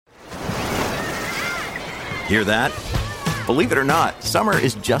Hear that? Believe it or not, summer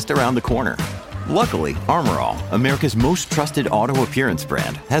is just around the corner. Luckily, Armor All, America's most trusted auto appearance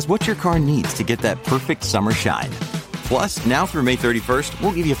brand, has what your car needs to get that perfect summer shine. Plus, now through May 31st,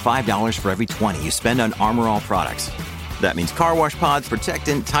 we'll give you $5 for every $20 you spend on Armor All products. That means car wash pods,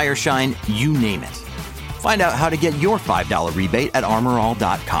 protectant, tire shine, you name it. Find out how to get your $5 rebate at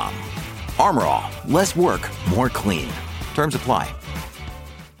armorall.com. Armor All, less work, more clean. Terms apply.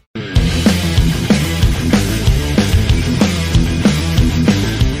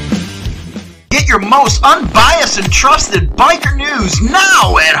 Get your most unbiased and trusted biker news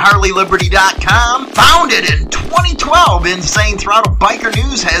now at HarleyLiberty.com. Founded in 2012, Insane Throttle Biker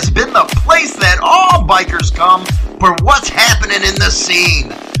News has been the place that all bikers come for what's happening in the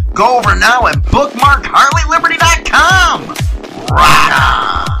scene. Go over now and bookmark HarleyLiberty.com. Rock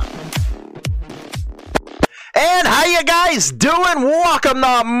on! And how you guys doing? Welcome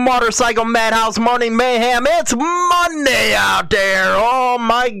to Motorcycle Madhouse Morning Mayhem. It's Monday out there. Oh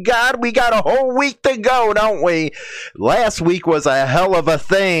my God, we got a whole week to go, don't we? Last week was a hell of a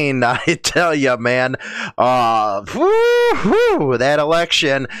thing, I tell you, man. That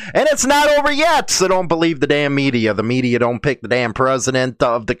election. And it's not over yet, so don't believe the damn media. The media don't pick the damn president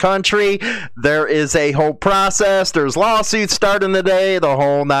of the country. There is a whole process. There's lawsuits starting today, the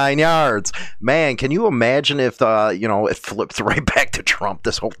whole 9 yards. Man, can you imagine if it flips right back to Trump?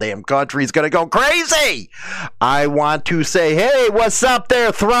 This whole damn country's gonna go crazy. I want to say, hey, what's up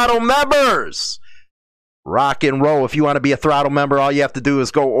there, Throttle members? Rock and roll. If you want to be a Throttle member, all you have to do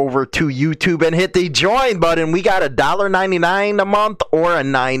is go over to YouTube and hit the join button. We got $1.99 a month or a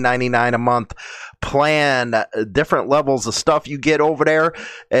 $9.99 a month plan. Different levels of stuff you get over there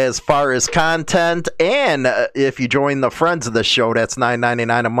as far as content. And if you join the friends of the show, that's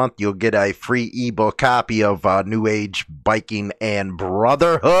 $9.99 a month. You'll get a free ebook copy of New Age Biking and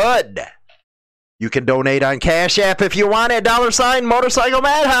Brotherhood. You can donate on Cash App if you want it, $ Motorcycle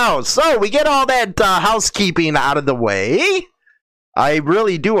Madhouse. So we get all that housekeeping out of the way. I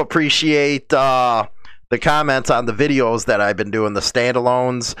really do appreciate the comments on the videos that I've been doing, the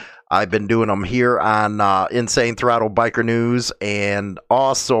standalones. I've been doing them here on Insane Throttle Biker News and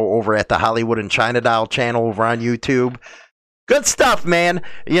also over at the Hollywood and China Doll channel over on YouTube. Good stuff, man.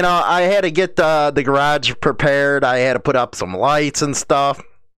 You know, I had to get the garage prepared. I had to put up some lights and stuff.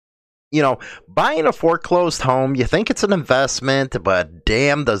 You know, buying a foreclosed home, you think it's an investment, but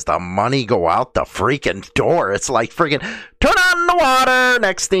damn, does the money go out the freaking door. It's like freaking turn on the water.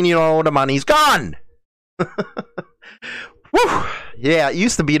 Next thing you know, the money's gone. Woo. Yeah, it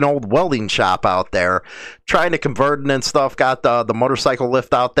used to be an old welding shop out there. Trying to convert it and stuff. Got the motorcycle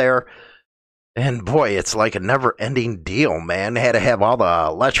lift out there. And boy, it's like a never-ending deal, man. Had to have all the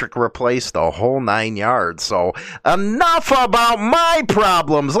electric replaced, the whole 9 yards. So enough about my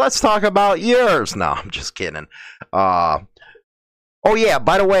problems. Let's talk about yours. No, I'm just kidding. Oh yeah,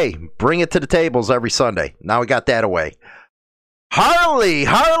 by the way, bring it to the tables every Sunday. Now we got that away. Harley,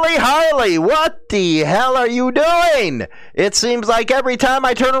 what the hell are you doing? It seems like every time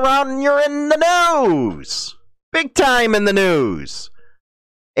I turn around, you're in the news. Big time in the news.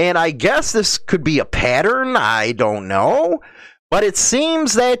 And I guess this could be a pattern, I don't know. But it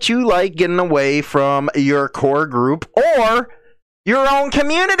seems that you like getting away from your core group or your own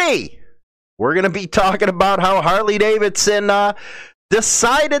community. We're going to be talking about how Harley-Davidson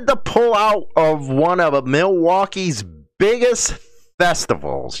decided to pull out of one of Milwaukee's biggest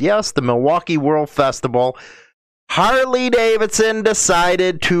festivals. Yes, the Milwaukee World Festival. Harley-Davidson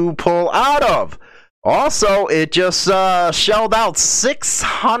decided to pull out of. Also, it just shelled out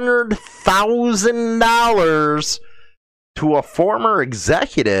 $600,000 to a former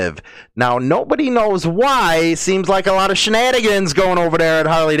executive. Now, nobody knows why. Seems like a lot of shenanigans going over there at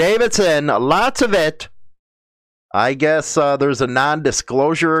Harley-Davidson. Lots of it. I guess there's a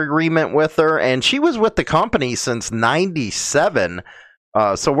non-disclosure agreement with her, and she was with the company since '97.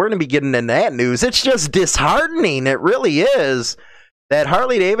 So we're going to be getting into that news. It's just disheartening. It really is. That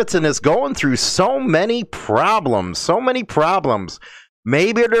Harley-Davidson is going through so many problems.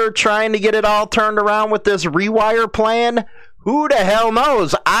 Maybe they're trying to get it all turned around with this rewire plan. Who the hell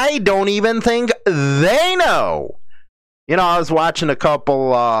knows? I don't even think they know. You know, I was watching a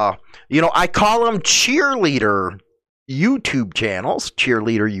couple, I call them cheerleader YouTube channels,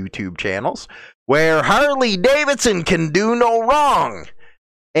 where Harley-Davidson can do no wrong.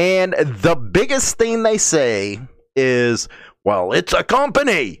 And the biggest thing they say is, well, it's a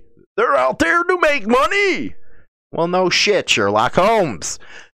company. They're out there to make money. Well, no shit, Sherlock Holmes.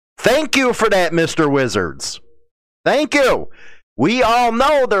 Thank you for that, Mr. Wizards. Thank you. We all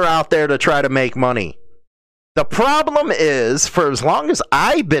know they're out there to try to make money. The problem is, for as long as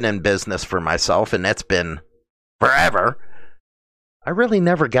I've been in business for myself, and that's been forever. I really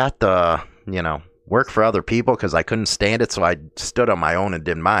never got to, work for other people because I couldn't stand it, so I stood on my own and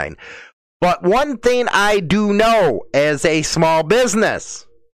did mine. But one thing I do know as a small business,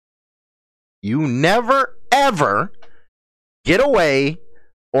 you never, ever get away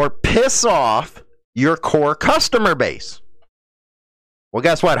or piss off your core customer base. Well,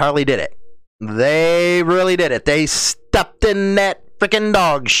 guess what? Harley did it. They really did it. They stepped in that freaking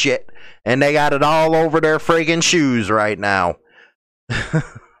dog shit, and they got it all over their friggin' shoes right now.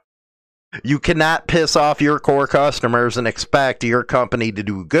 You cannot piss off your core customers and expect your company to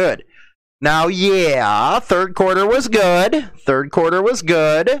do good. Now, yeah, third quarter was good.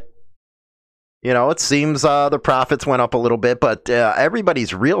 It seems the profits went up a little bit, but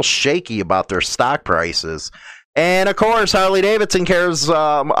everybody's real shaky about their stock prices. And, of course, Harley-Davidson cares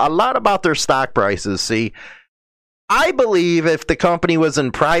a lot about their stock prices. See, I believe if the company was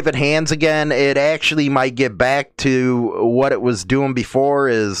in private hands again, it actually might get back to what it was doing before,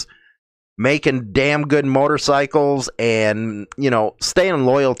 is making damn good motorcycles and, staying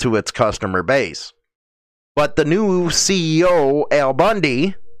loyal to its customer base. But the new CEO, Al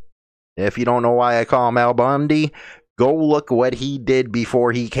Bundy, if you don't know why I call him Al Bundy, go look what he did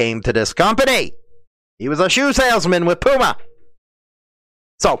before he came to this company. He was a shoe salesman with Puma.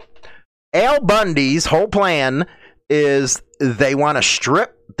 So, Al Bundy's whole plan is they want to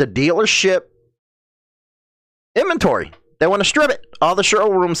strip the dealership inventory. They want to strip it. All the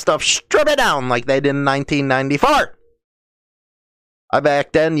showroom stuff, strip it down like they did in 1994.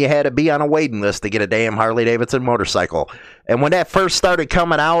 Back then, you had to be on a waiting list to get a damn Harley-Davidson motorcycle. And when that first started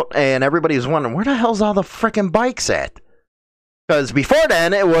coming out, and everybody was wondering, where the hell's all the frickin' bikes at? Because before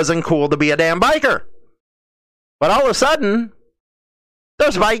then, it wasn't cool to be a damn biker. But all of a sudden,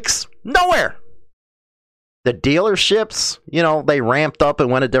 there's bikes nowhere. The dealerships, they ramped up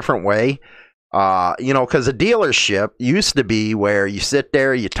and went a different way. Because a dealership used to be where you sit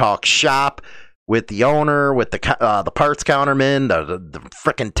there, you talk shop with the owner, with the parts counterman, the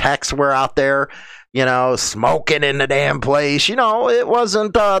frickin' techs were out there, smoking in the damn place. It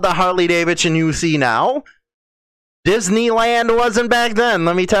wasn't the Harley Davidson you see now. Disneyland wasn't back then,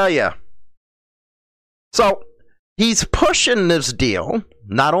 let me tell you. So, he's pushing this deal,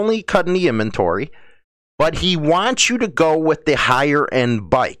 not only cutting the inventory, but he wants you to go with the higher end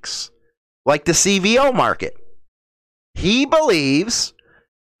bikes, like the CVO market. He believes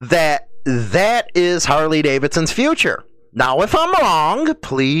that is Harley Davidson's future. Now, if I'm wrong,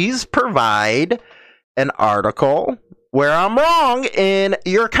 please provide an article where I'm wrong in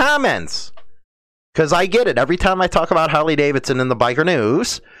your comments. Because I get it. Every time I talk about Harley Davidson in the Biker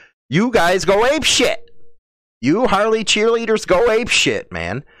News, you guys go ape shit. You Harley cheerleaders go ape shit,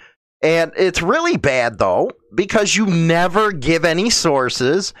 man. And it's really bad, though, because you never give any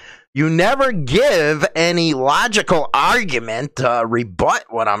sources. You never give any logical argument to rebut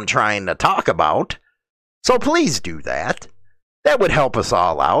what I'm trying to talk about. So please do that. That would help us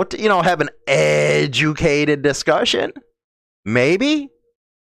all out. Have an educated discussion. Maybe.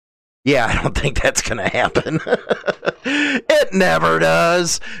 Yeah, I don't think that's going to happen. It never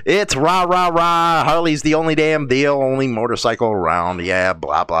does. It's rah, rah, rah. Harley's the only damn deal, only motorcycle around. Yeah,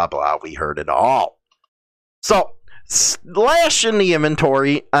 blah, blah, blah. We heard it all. So, slashing the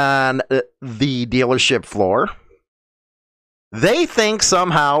inventory on the dealership floor, they think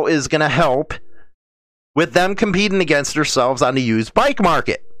somehow is going to help with them competing against themselves on the used bike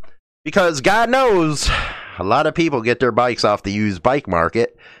market. Because God knows a lot of people get their bikes off the used bike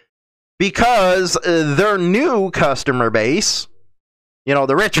market because their new customer base,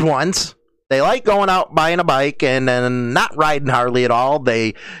 the rich ones, they like going out buying a bike and then not riding Harley at all.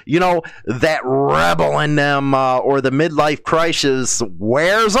 They, that rebel in them or the midlife crisis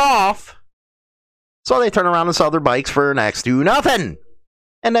wears off. So they turn around and sell their bikes for next to nothing.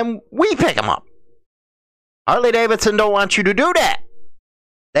 And then we pick them up. Harley Davidson don't want you to do that.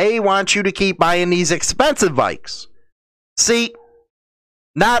 They want you to keep buying these expensive bikes. See,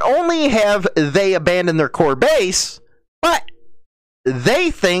 not only have they abandoned their core base, but they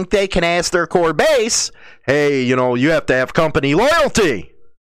think they can ask their core base, hey, you have to have company loyalty.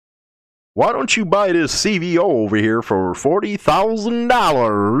 Why don't you buy this CVO over here for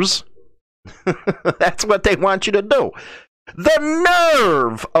 $40,000? That's what they want you to do. The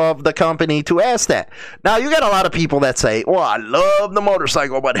nerve of the company to ask that. Now, you got a lot of people that say, well, I love the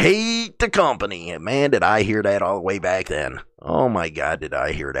motorcycle, but hate the company. And man, did I hear that all the way back then. Oh my God, did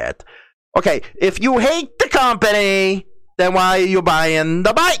I hear that. Okay, if you hate the company, then why are you buying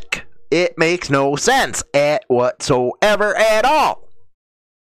the bike? It makes no sense whatsoever at all.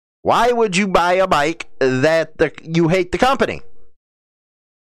 Why would you buy a bike that you hate the company?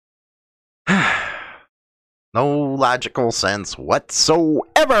 No logical sense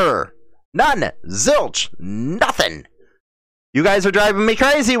whatsoever. None. Zilch. Nothing. You guys are driving me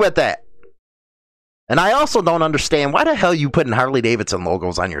crazy with that. And I also don't understand why the hell you putting Harley-Davidson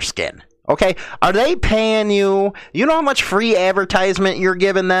logos on your skin. Okay? Are they paying you? You know how much free advertisement you're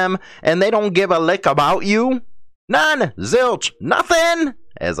giving them? And they don't give a lick about you? None. Zilch. Nothing.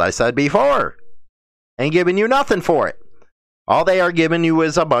 As I said before. Ain't giving you nothing for it. All they are giving you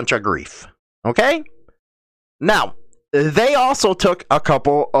is a bunch of grief. Okay? Now, they also took a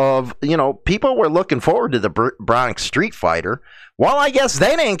couple of, people were looking forward to the Bronx Street Fighter. Well, I guess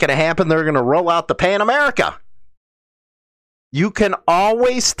that ain't going to happen. They're going to roll out the Pan America. You can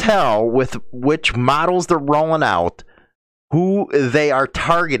always tell with which models they're rolling out who they are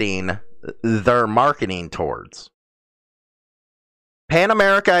targeting their marketing towards. Pan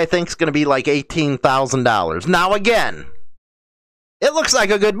America, I think, is going to be like $18,000. Now, again, it looks like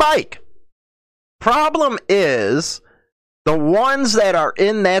a good bike. Problem is, the ones that are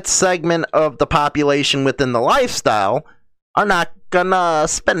in that segment of the population within the lifestyle are not gonna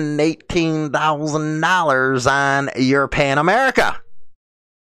spend $18,000 on your Pan America.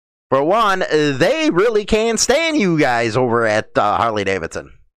 For one, they really can't stand you guys over at Harley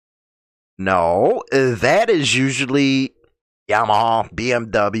Davidson. No, that is usually Yamaha,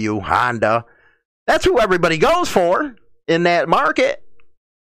 BMW, Honda. That's who everybody goes for in that market.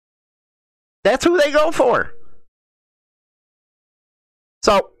 That's who they go for.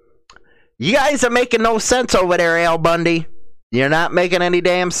 So, you guys are making no sense over there, Al Bundy. You're not making any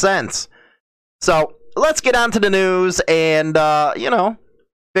damn sense. So, let's get on to the news and,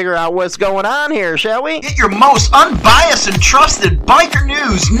 figure out what's going on here, shall we? Get your most unbiased and trusted biker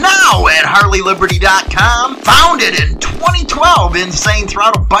news now at HarleyLiberty.com. Founded in 2012, Insane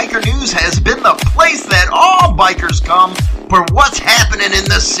Throttle Biker News has been the place that all bikers come for what's happening in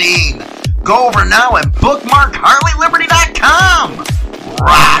the scene. Go over now and bookmark HarleyLiberty.com.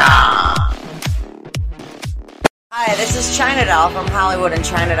 Rock on! Hi, this is China Doll from Hollywood and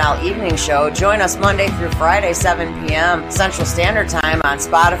China Doll Evening Show. Join us Monday through Friday, 7 p.m. Central Standard Time on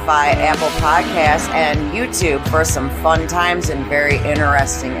Spotify, Apple Podcasts, and YouTube for some fun times and very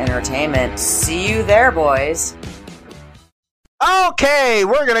interesting entertainment. See you there, boys. Okay,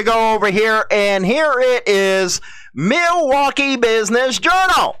 we're going to go over here, and here it is, Milwaukee Business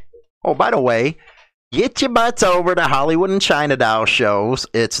Journal. Oh, by the way, get your butts over to Hollywood and China Doll shows.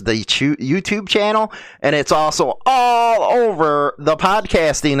 It's the YouTube channel, and it's also all over the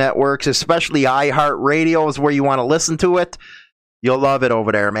podcasting networks, especially iHeartRadio is where you want to listen to it. You'll love it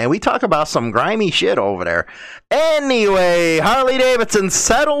over there, man. We talk about some grimy shit over there. Anyway, Harley-Davidson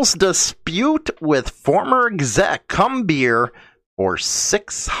settles dispute with former exec Cumbier for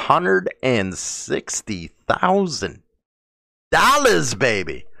 $660,000,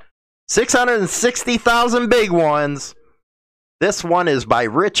 baby. 660,000 big ones. This one is by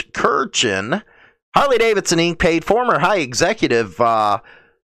Rich Kirchen. Harley-Davidson Inc. paid former high executive, and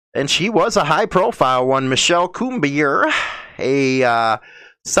she was a high-profile one, Michelle Cumbier, a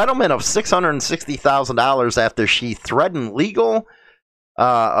settlement of $660,000 after she threatened legal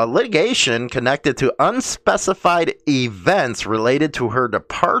litigation connected to unspecified events related to her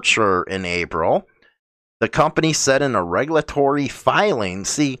departure in April. The company said in a regulatory filing.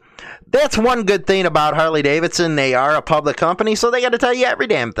 See, that's one good thing about Harley-Davidson. They are a public company, so they got to tell you every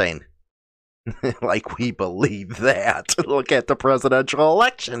damn thing. Like we believe that. Look at the presidential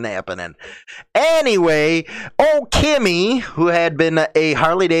election happening. Anyway, old Kimmy, who had been a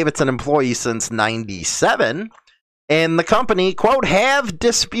Harley-Davidson employee since 97, and the company, quote, have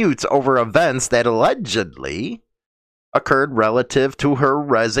disputes over events that allegedly occurred relative to her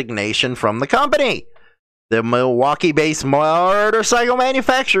resignation from the company. The Milwaukee-based motorcycle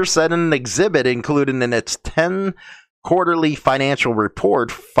manufacturer said in an exhibit included in its 10 quarterly financial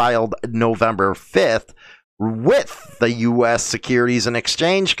report filed November 5th with the U.S. Securities and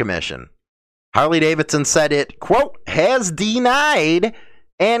Exchange Commission. Harley-Davidson said it, quote, has denied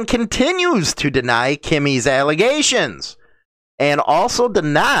and continues to deny Kimmy's allegations, and also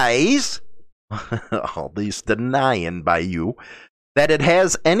denies, all these denying by you, that it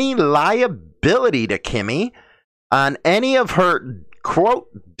has any liability to Kimmy on any of her, quote,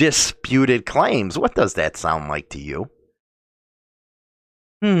 disputed claims. What does that sound like to you?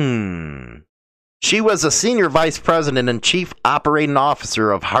 She was a senior vice president and chief operating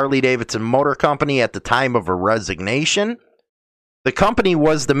officer of Harley-Davidson Motor Company at the time of her resignation. The company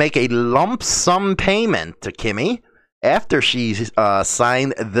was to make a lump sum payment to Kimmy after she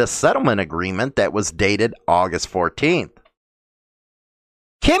signed the settlement agreement that was dated August 14th.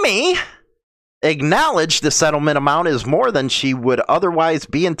 Kimmy acknowledged the settlement amount is more than she would otherwise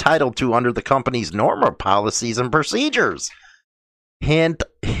be entitled to under the company's normal policies and procedures. Hint,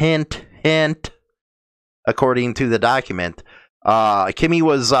 hint, hint. According to the document, Kimmy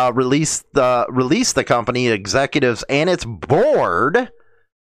was released the company executives and its board.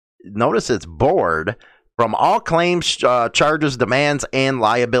 Notice its board from all claims, charges, demands, and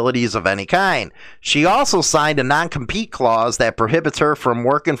liabilities of any kind. She also signed a non-compete clause that prohibits her from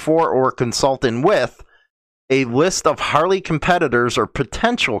working for or consulting with a list of Harley competitors or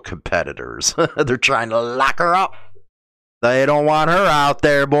potential competitors. They're trying to lock her up. They don't want her out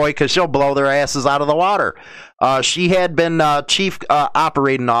there, boy, because she'll blow their asses out of the water. She had been chief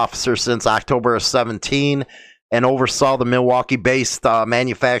operating officer since October of 2017 and oversaw the Milwaukee-based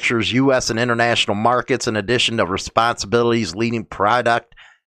manufacturer's U.S. and international markets in addition to responsibilities leading product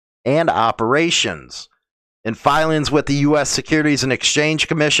and operations. In filings with the U.S. Securities and Exchange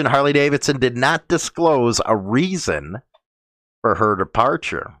Commission, Harley-Davidson did not disclose a reason for her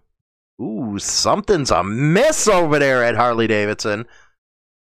departure. Ooh, something's amiss over there at Harley-Davidson.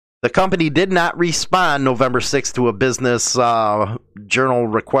 The company did not respond November 6th to a business journal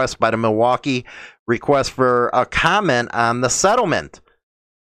request by the Milwaukee request for a comment on the settlement.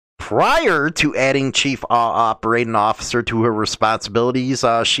 Prior to adding chief operating officer to her responsibilities,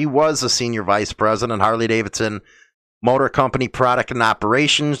 she was a senior vice president, Harley-Davidson Motor Company product and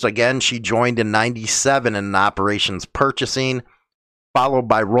operations. Again, she joined in 97 in operations purchasing, followed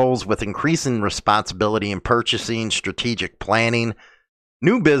by roles with increasing responsibility in purchasing, strategic planning,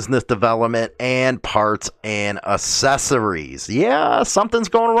 new business development, and parts and accessories. Yeah, something's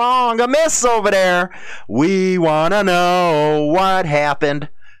going wrong. Amiss over there. We want to know what happened.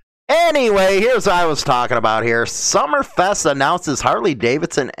 Anyway, here's what I was talking about here. Summerfest announces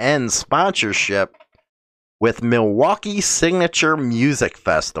Harley-Davidson ends sponsorship with Milwaukee Signature Music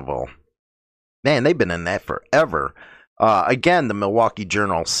Festival. Man, they've been in that forever. Again, the Milwaukee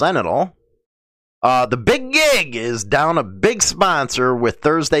Journal-Sentinel. The big gig is down a big sponsor with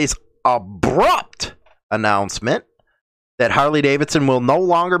Thursday's abrupt announcement that Harley-Davidson will no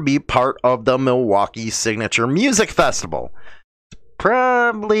longer be part of the Milwaukee Signature Music Festival.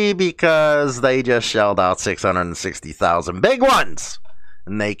 Probably because they just shelled out $660,000 big ones,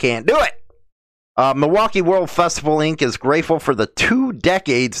 and they can't do it. Milwaukee World Festival Inc. is grateful for the 2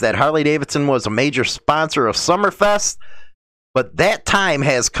 decades that Harley-Davidson was a major sponsor of Summerfest, but that time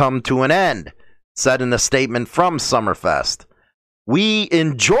has come to an end, said in a statement from Summerfest. We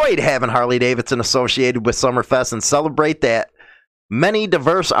enjoyed having Harley-Davidson associated with Summerfest and celebrate that many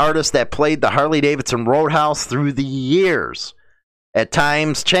diverse artists that played the Harley-Davidson Roadhouse through the years. At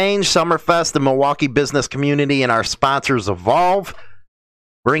times change, Summerfest, the Milwaukee business community, and our sponsors evolve,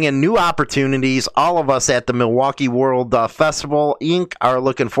 bringing new opportunities. All of us at the Milwaukee World Festival Inc. are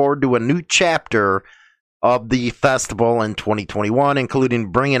looking forward to a new chapter of the festival in 2021,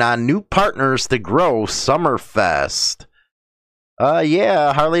 including bringing on new partners to grow Summerfest.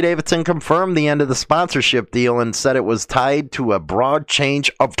 Harley-Davidson confirmed the end of the sponsorship deal and said it was tied to a broad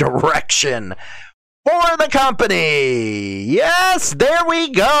change of direction for the company. Yes, there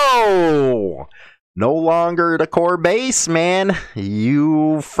we go. No longer the core base, man.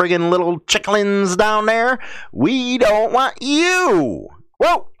 You friggin' little chicklins down there. We don't want you.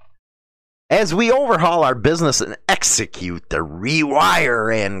 Whoa. As we overhaul our business and execute the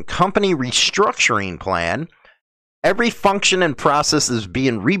rewire and company restructuring plan, every function and process is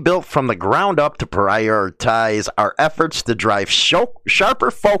being rebuilt from the ground up to prioritize our efforts to drive sharper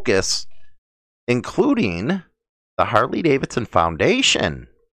focus, including the Harley-Davidson Foundation.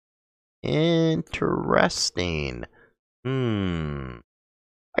 Interesting. I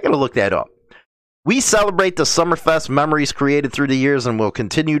gotta look that up. We celebrate the Summerfest memories created through the years and will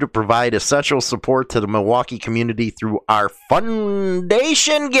continue to provide essential support to the Milwaukee community through our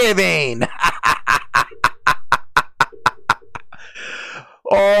foundation giving.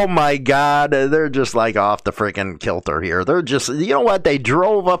 Oh my God, they're just like off the freaking kilter here. They're just, you know what? They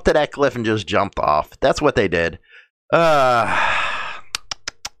drove up to that cliff and just jumped off. That's what they did.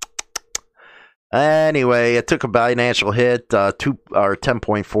 Anyway, it took a financial hit,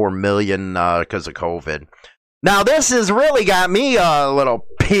 $10.4 million because of COVID. Now, this has really got me a little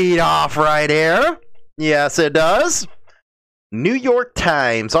peed off right here. Yes, it does. New York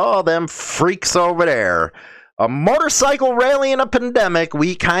Times, all them freaks over there. A motorcycle rally in a pandemic,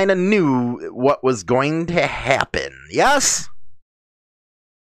 we kind of knew what was going to happen. Yes?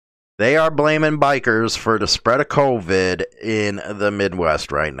 They are blaming bikers for the spread of COVID in the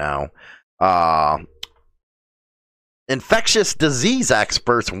Midwest right now. Infectious disease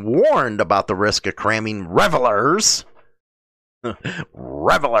experts warned about the risk of cramming revelers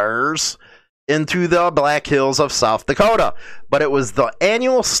into the Black Hills of South Dakota. But it was the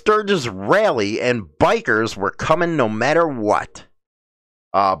annual Sturgis Rally, and bikers were coming no matter what.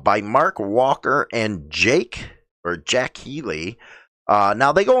 By Mark Walker and Jack Healy.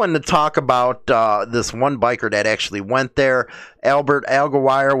 Now they go in to talk about this one biker that actually went there. Albert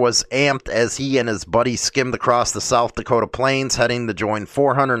Alguire was amped as he and his buddy skimmed across the South Dakota plains, heading to join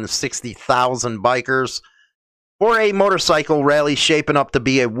 460,000 bikers for a motorcycle rally shaping up to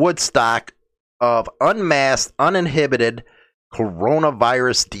be a Woodstock of unmasked, uninhibited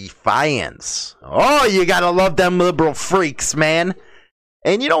coronavirus defiance. Oh, you gotta love them liberal freaks, man.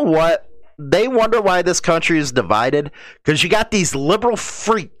 And you know what? They wonder why this country is divided, because you got these liberal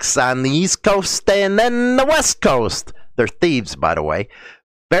freaks on the East Coast and then the West Coast. They're thieves, by the way.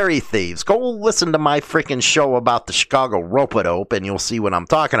 Very thieves. Go listen to my freaking show about the Chicago rope-a-dope and you'll see what I'm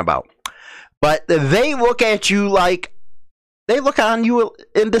talking about. But they look at you like, they look on you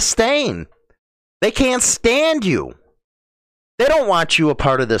in disdain. They can't stand you. They don't want you a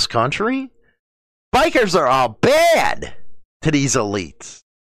part of this country. Bikers are all bad to these elites.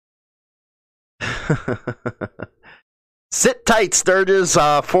 Sit tight, Sturgis.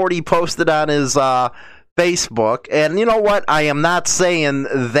 40 posted on his Facebook. And you know what? I am not saying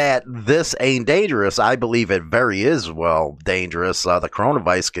that this ain't dangerous. I believe it very is well dangerous. The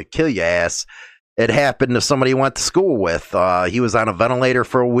coronavirus could kill your ass. It happened to somebody he went to school with. He was on a ventilator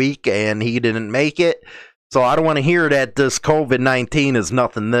for a week and he didn't make it. So I don't want to hear that this COVID-19 is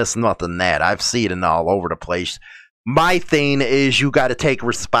nothing this, nothing that. I've seen it all over the place. My thing is you got to take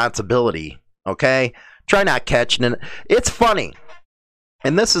responsibility. Okay? Try not catching it. It's funny.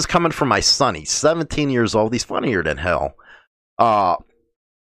 And this is coming from my son. He's 17 years old. He's funnier than hell.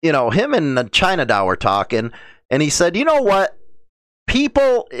 Him and China Dow were talking, and he said, you know what?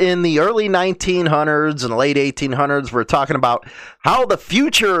 People in the early 1900s and late 1800s were talking about how the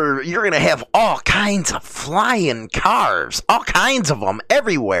future, you're going to have all kinds of flying cars, all kinds of them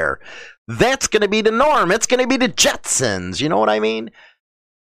everywhere. That's going to be the norm. It's going to be the Jetsons. You know what I mean?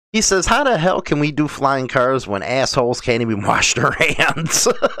 He says, how the hell can we do flying cars when assholes can't even wash their hands?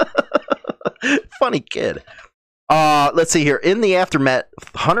 Funny kid. Let's see here. In the aftermath,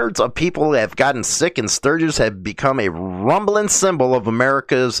 hundreds of people have gotten sick, and Sturgis have become a rumbling symbol of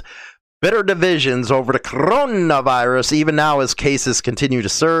America's bitter divisions over the coronavirus, even now as cases continue to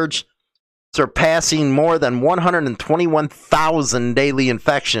surge, surpassing more than 121,000 daily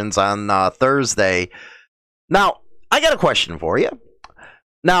infections on Thursday. Now, I got a question for you.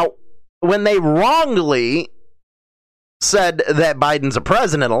 Now, when they wrongly said that Biden's a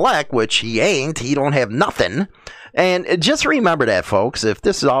president-elect, which he ain't, he don't have nothing, and just remember that, folks, if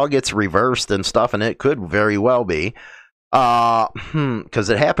this all gets reversed and stuff, and it could very well be, because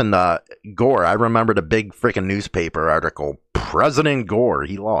it happened to Gore. I remember the big freaking newspaper article, President Gore,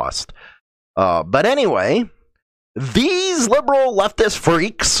 he lost. But anyway, these liberal leftist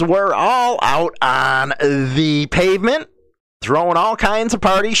freaks were all out on the pavement, throwing all kinds of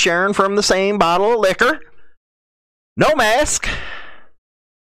parties, sharing from the same bottle of liquor. No mask.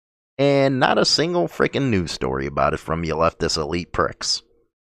 And not a single freaking news story about it from you leftist elite pricks.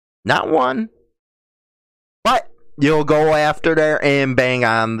 Not one. But you'll go after there and bang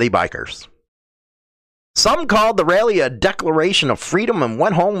on the bikers. Some called the rally a declaration of freedom and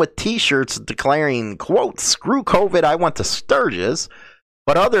went home with t-shirts declaring, quote, screw COVID, I went to Sturgis.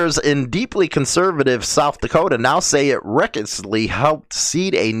 But others in deeply conservative South Dakota now say it recklessly helped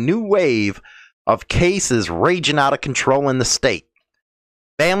seed a new wave of cases raging out of control in the state.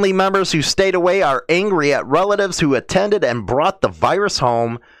 Family members who stayed away are angry at relatives who attended and brought the virus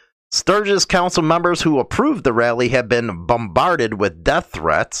home. Sturgis council members who approved the rally have been bombarded with death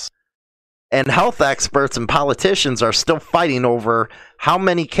threats. And health experts and politicians are still fighting over how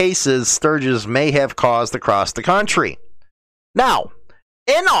many cases Sturgis may have caused across the country. Now,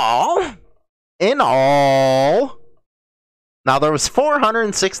 in all, now there was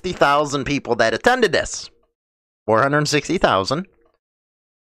 460,000 people that attended this. 460,000.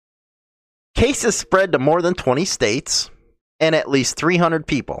 Cases spread to more than 20 states and at least 300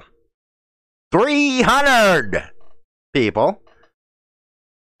 people. 300 people.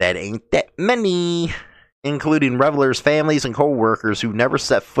 That ain't that many, including revelers, families, and co-workers who never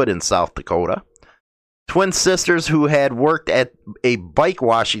set foot in South Dakota. Twin sisters who had worked at a bike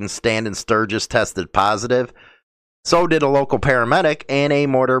washing stand in Sturgis tested positive. So did a local paramedic and a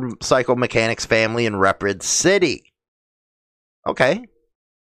motorcycle mechanic's family in Rapid City. Okay.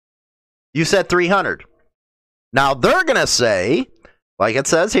 You said 300. Now they're going to say, like it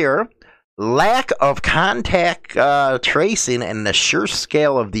says here, lack of contact tracing and the sheer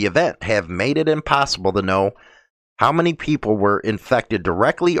scale of the event have made it impossible to know How many people were infected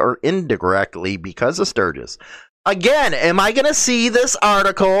directly or indirectly because of Sturgis? Again, am I going to see this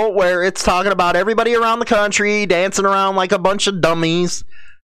article where it's talking about everybody around the country dancing around like a bunch of dummies?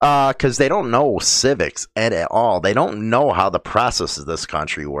 Because they don't know civics at all. They don't know how the process of this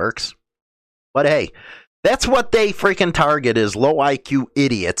country works. But hey, that's what they freaking target, is low IQ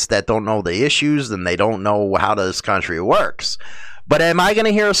idiots that don't know the issues and they don't know how this country works. But am I going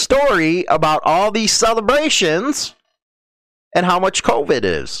to hear a story about all these celebrations and how much COVID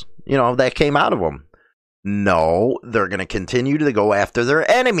is, that came out of them? No, they're going to continue to go after their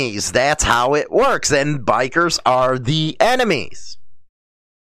enemies. That's how it works. And bikers are the enemies.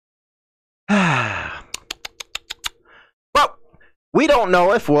 Well, we don't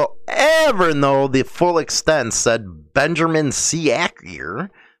know if we'll ever know the full extent, said Benjamin C. Acker,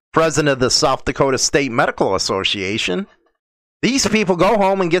 president of the South Dakota State Medical Association. These people go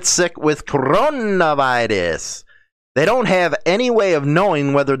home and get sick with coronavirus. They don't have any way of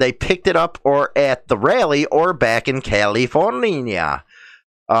knowing whether they picked it up or at the rally or back in California.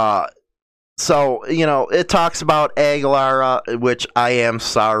 So, it talks about Aguilar, which I am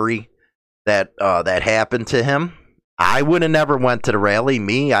sorry that that happened to him. I would have never went to the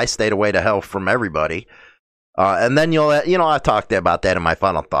rally. I stayed away to hell from everybody. And then I've talked about that in my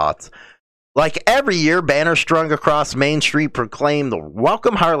final thoughts. Like every year, banners strung across Main Street proclaimed the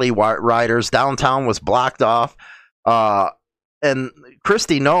welcome Harley riders. Downtown was blocked off. And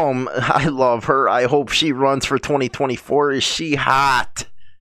Kristi Noem, I love her. I hope she runs for 2024. Is she hot?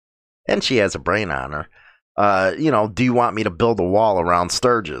 And she has a brain on her. Do you want me to build a wall around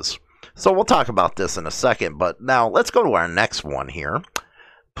Sturgis? So we'll talk about this in a second, but now let's go to our next one here.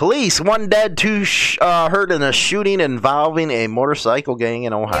 Police, 1 dead, 2 hurt in a shooting involving a motorcycle gang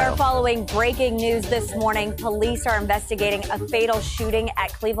in Ohio. We are following breaking news this morning. Police are investigating a fatal shooting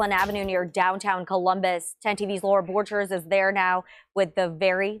at Cleveland Avenue near downtown Columbus. 10 TV's Laura Borchers is there now with the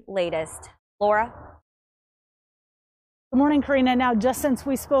very latest. Laura? Good morning, Karina. Now, just since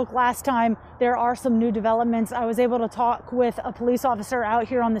we spoke last time, there are some new developments. I was able to talk with a police officer out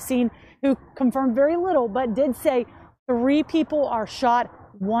here on the scene who confirmed very little, but did say 3 people are shot,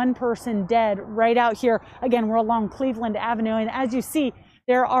 1 person dead right out here. Again, we're along Cleveland Avenue, and as you see,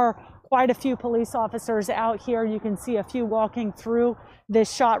 there are quite a few police officers out here. You can see a few walking through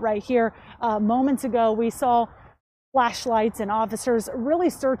this shot right here. Moments ago, we saw flashlights and officers really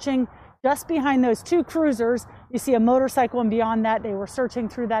searching just behind those 2 cruisers. You see a motorcycle, and beyond that, they were searching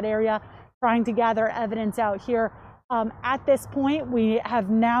through that area, trying to gather evidence out here. At this point, we have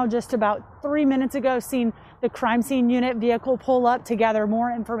now just about 3 minutes ago seen the crime scene unit vehicle pull up to gather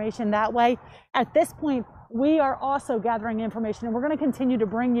more information that way. At this point, we are also gathering information, and we're going to continue to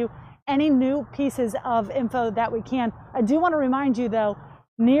bring you any new pieces of info that we can. I do want to remind you, though,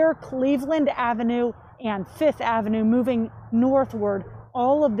 near Cleveland Avenue and 5th Avenue, moving northward,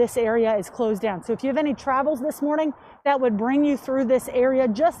 all of this area is closed down. So if you have any travels this morning that would bring you through this area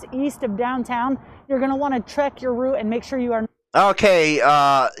just east of downtown, you're going to want to check your route and make sure you are. Okay,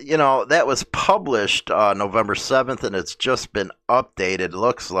 that was published November 7th, and it's just been updated.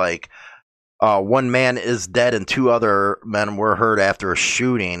 Looks like 1 man is dead and 2 other men were hurt after a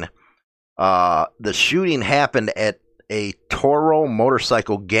shooting. The shooting happened at a Toro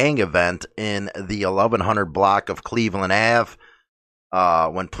motorcycle gang event in the 1100 block of Cleveland Ave.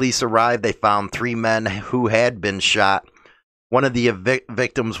 When police arrived, they found 3 men who had been shot. One of the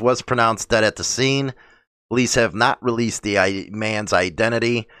victims was pronounced dead at the scene. Police have not released the man's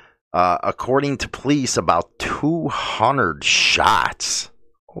identity. According to police, about 200 shots.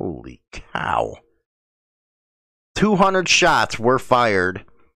 Holy cow. 200 shots were fired.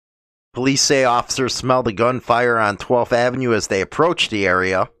 Police say officers smelled the gunfire on 12th Avenue as they approached the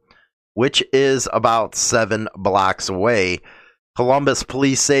area, which is about 7 blocks away. Columbus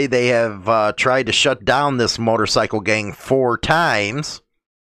police say they have tried to shut down this motorcycle gang 4 times.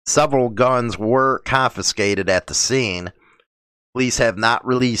 Several guns were confiscated at the scene. Police have not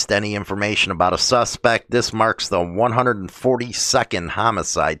released any information about a suspect. This marks the 142nd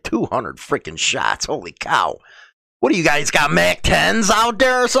homicide. 200 freaking shots. Holy cow. What do you guys got, Mac 10s out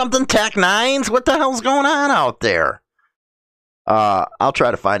there or something? Tech 9s? What the hell's going on out there? I'll try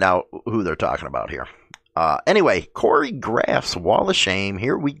to find out who they're talking about here. Anyway, Corey Graff's wall of shame.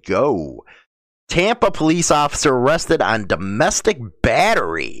 Here we go. Tampa police officer arrested on domestic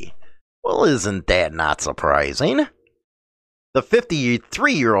battery. Well, isn't that not surprising? The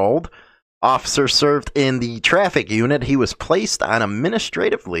 53-year-old officer served in the traffic unit. He was placed on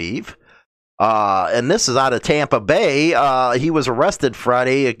administrative leave. And this is out of Tampa Bay. He was arrested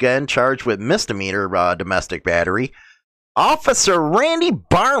Friday, again, charged with misdemeanor domestic battery. Officer Randy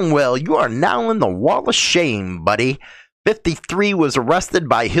Barnwell, you are now in the wall of shame, buddy. 53 was arrested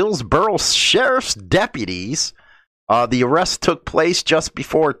by Hillsborough Sheriff's deputies. The arrest took place just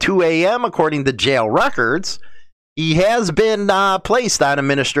before 2 a.m., according to jail records. He has been placed on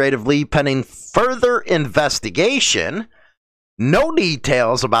administrative leave pending further investigation. No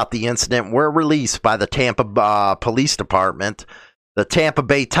details about the incident were released by the Tampa Police Department. The Tampa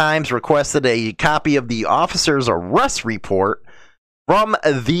Bay Times requested a copy of the officer's arrest report from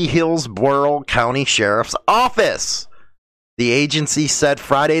the Hillsborough County Sheriff's Office. The agency said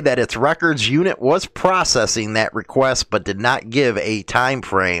Friday that its records unit was processing that request but did not give a time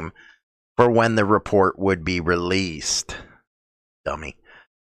frame for when the report would be released. Dummy.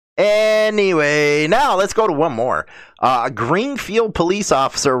 Anyway, now let's go to one more. A Greenfield police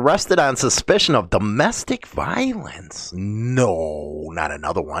officer arrested on suspicion of domestic violence. No, not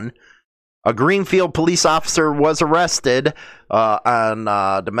another one. A Greenfield police officer was arrested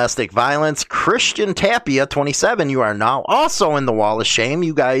on domestic violence. Christian Tapia, 27, you are now also in the wall of shame.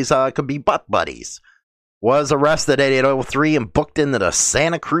 You guys could be butt buddies. Was arrested at 8:03 and booked into the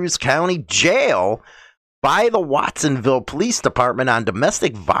Santa Cruz County Jail by the Watsonville Police Department on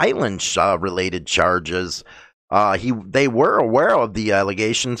domestic violence related charges. They were aware of the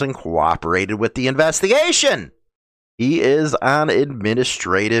allegations and cooperated with the investigation. He is on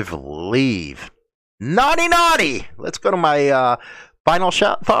administrative leave. Naughty, naughty. Let's go to my final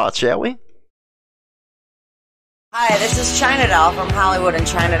thoughts, shall we? Hi, this is China Doll from Hollywood and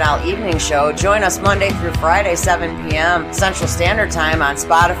China Doll Evening Show. Join us Monday through Friday, 7 p.m. Central Standard Time on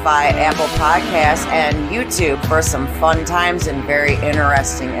Spotify, Apple Podcasts, and YouTube for some fun times and very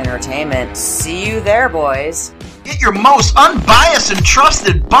interesting entertainment. See you there, boys. Get your most unbiased and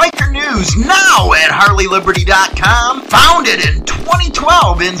trusted biker news now at HarleyLiberty.com. Founded in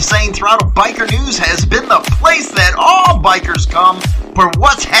 2012, Insane Throttle Biker News has been the place that all bikers come for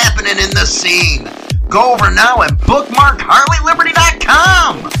what's happening in the scene. Go over now and bookmark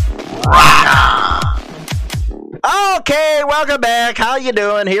HarleyLiberty.com. Rock on! Okay, welcome back. How you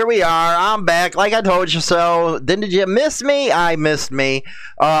doing? Here we are. I'm back. Like I told you so. Didn't you miss me? I missed me.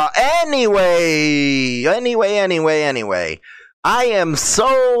 Anyway. I am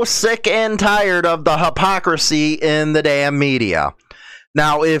so sick and tired of the hypocrisy in the damn media.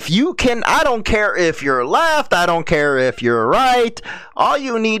 Now, if you can, I don't care if you're left, I don't care if you're right. All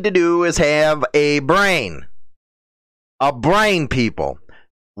you need to do is have a brain. A brain, people.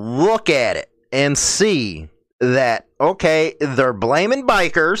 Look at it and see that, okay, they're blaming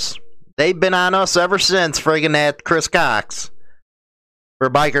bikers. They've been on us ever since friggin' that Chris Cox for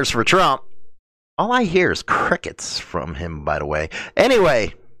Bikers for Trump. All I hear is crickets from him, by the way.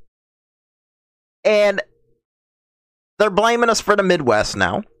 Anyway, and they're blaming us for the Midwest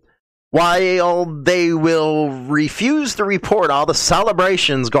now, while they will refuse to report all the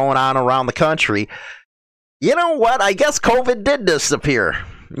celebrations going on around the country. You know what? I guess COVID did disappear.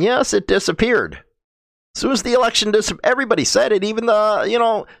 Yes, it disappeared. As soon as the election disappeared, everybody said it. Even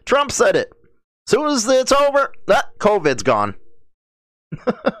Trump said it. As soon as it's over, COVID's gone.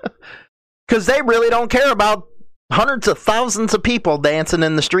 Because they really don't care about hundreds of thousands of people dancing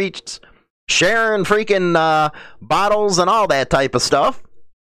in the streets, sharing freaking bottles and all that type of stuff.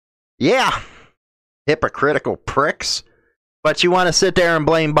 Yeah. Hypocritical pricks. But you want to sit there and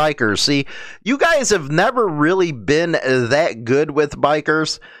blame bikers. See, you guys have never really been that good with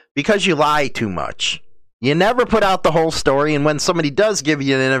bikers because you lie too much. You never put out the whole story, and when somebody does give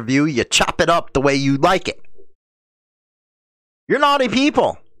you an interview, you chop it up the way you like it. You're naughty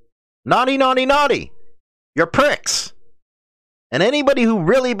people. Naughty, naughty, naughty. You're pricks. And anybody who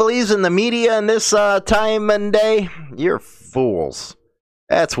really believes in the media in this time and day, you're fools.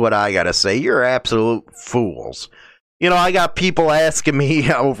 That's what I gotta say. You're absolute fools. You know, I got people asking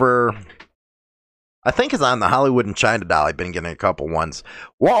me over, I think it's on the Hollywood and China Doll. I've been getting a couple ones.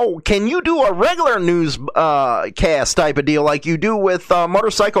 Whoa, can you do a regular news cast type of deal like you do with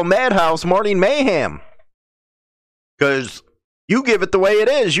Motorcycle Madhouse Morning Mayhem? Because you give it the way it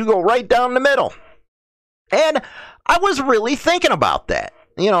is. You go right down the middle. And I was really thinking about that.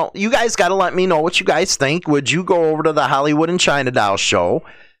 You know, you guys got to let me know what you guys think. Would you go over to the Hollywood and China Doll show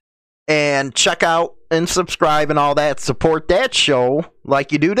and check out and subscribe and all that, support that show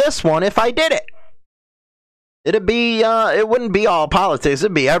like you do this one if I did it? It'd be, it wouldn't be all politics.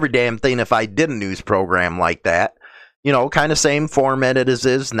 It'd be every damn thing if I did a news program like that. You know, kind of same format it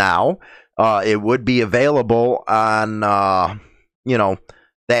is now. It would be available on,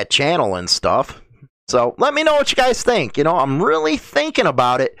 that channel and stuff. So let me know what you guys think. You know, I'm really thinking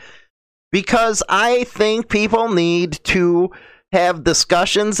about it because I think people need to have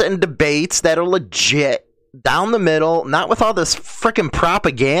discussions and debates that are legit down the middle, not with all this freaking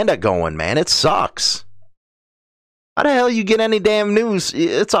propaganda going, man. It sucks. How the hell you get any damn news?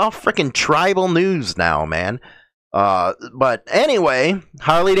 It's all freaking tribal news now, man. But anyway,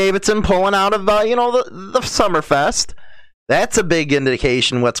 Harley Davidson pulling out of, the Summerfest. That's a big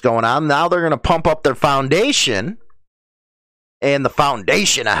indication what's going on. Now they're going to pump up their foundation. And the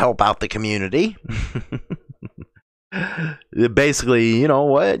foundation to help out the community. Basically, you know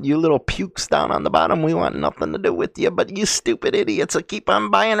what? You little pukes down on the bottom, we want nothing to do with you, but you stupid idiots will keep on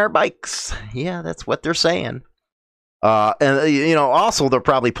buying our bikes. Yeah, that's what they're saying. And, also they're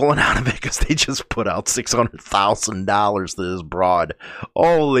probably pulling out of it because they just put out $600,000 to this broad.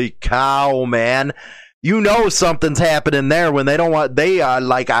 Holy cow, man. You know something's happening there when they are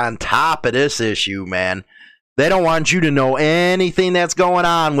like on top of this issue, man. They don't want you to know anything that's going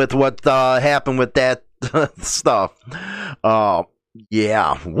on with what happened with that stuff.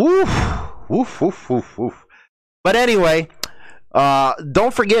 Yeah. Woof. Woof, woof, woof, woof. But anyway,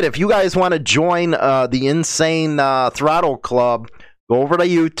 don't forget, if you guys want to join the Insane Throttle Club, go over to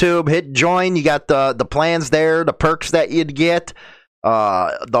YouTube, hit join. You got the plans there, the perks that you'd get.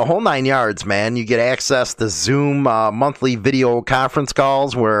 The whole 9 yards, man. You get access to Zoom monthly video conference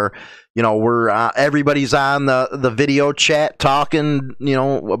calls where, we're everybody's on the video chat talking,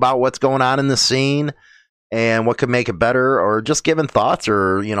 about what's going on in the scene and what could make it better, or just giving thoughts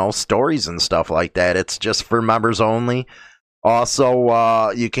or, stories and stuff like that. It's just for members only.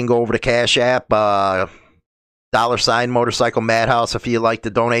 Also, you can go over to Cash App, $, Motorcycle Madhouse, if you'd like to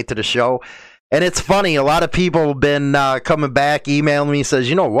donate to the show. And it's funny, a lot of people have been coming back, emailing me, says,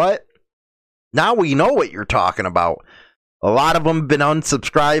 you know what? Now we know what you're talking about. A lot of them have been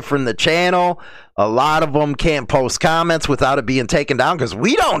unsubscribed from the channel. A lot of them can't post comments without it being taken down because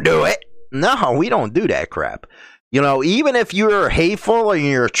we don't do it. No, we don't do that crap. Even if you're hateful or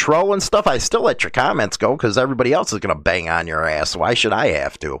you're a troll and stuff, I still let your comments go because everybody else is going to bang on your ass. Why should I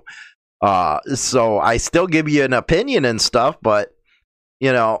have to? So I still give you an opinion and stuff, but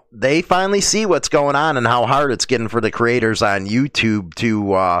they finally see what's going on and how hard it's getting for the creators on YouTube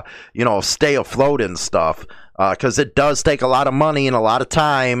to, stay afloat and stuff. Because it does take a lot of money and a lot of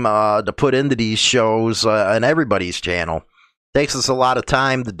time to put into these shows on everybody's channel. Takes us a lot of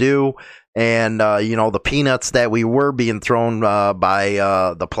time to do. And, the peanuts that we were being thrown by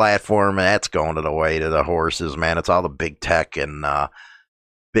the platform, that's going to the way to the horses, man. It's all the big tech and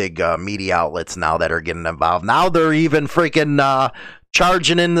big media outlets now that are getting involved. Now they're even freaking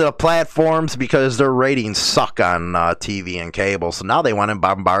charging into the platforms because their ratings suck on TV and cable. So now they want to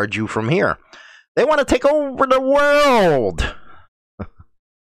bombard you from here. They want to take over the world.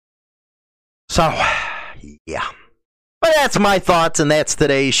 So, yeah. But that's my thoughts, and that's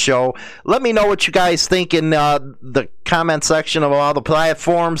today's show. Let me know what you guys think in the comment section of all the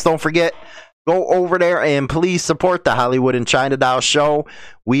platforms. Don't forget, go over there and please support the Hollywood and China Doll show.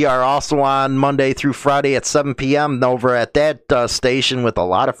 We are also on Monday through Friday at 7 p.m. over at that station with a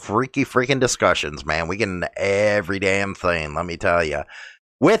lot of freaking discussions, man. We get into every damn thing, let me tell you.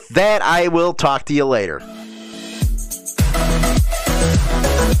 With that, I will talk to you later.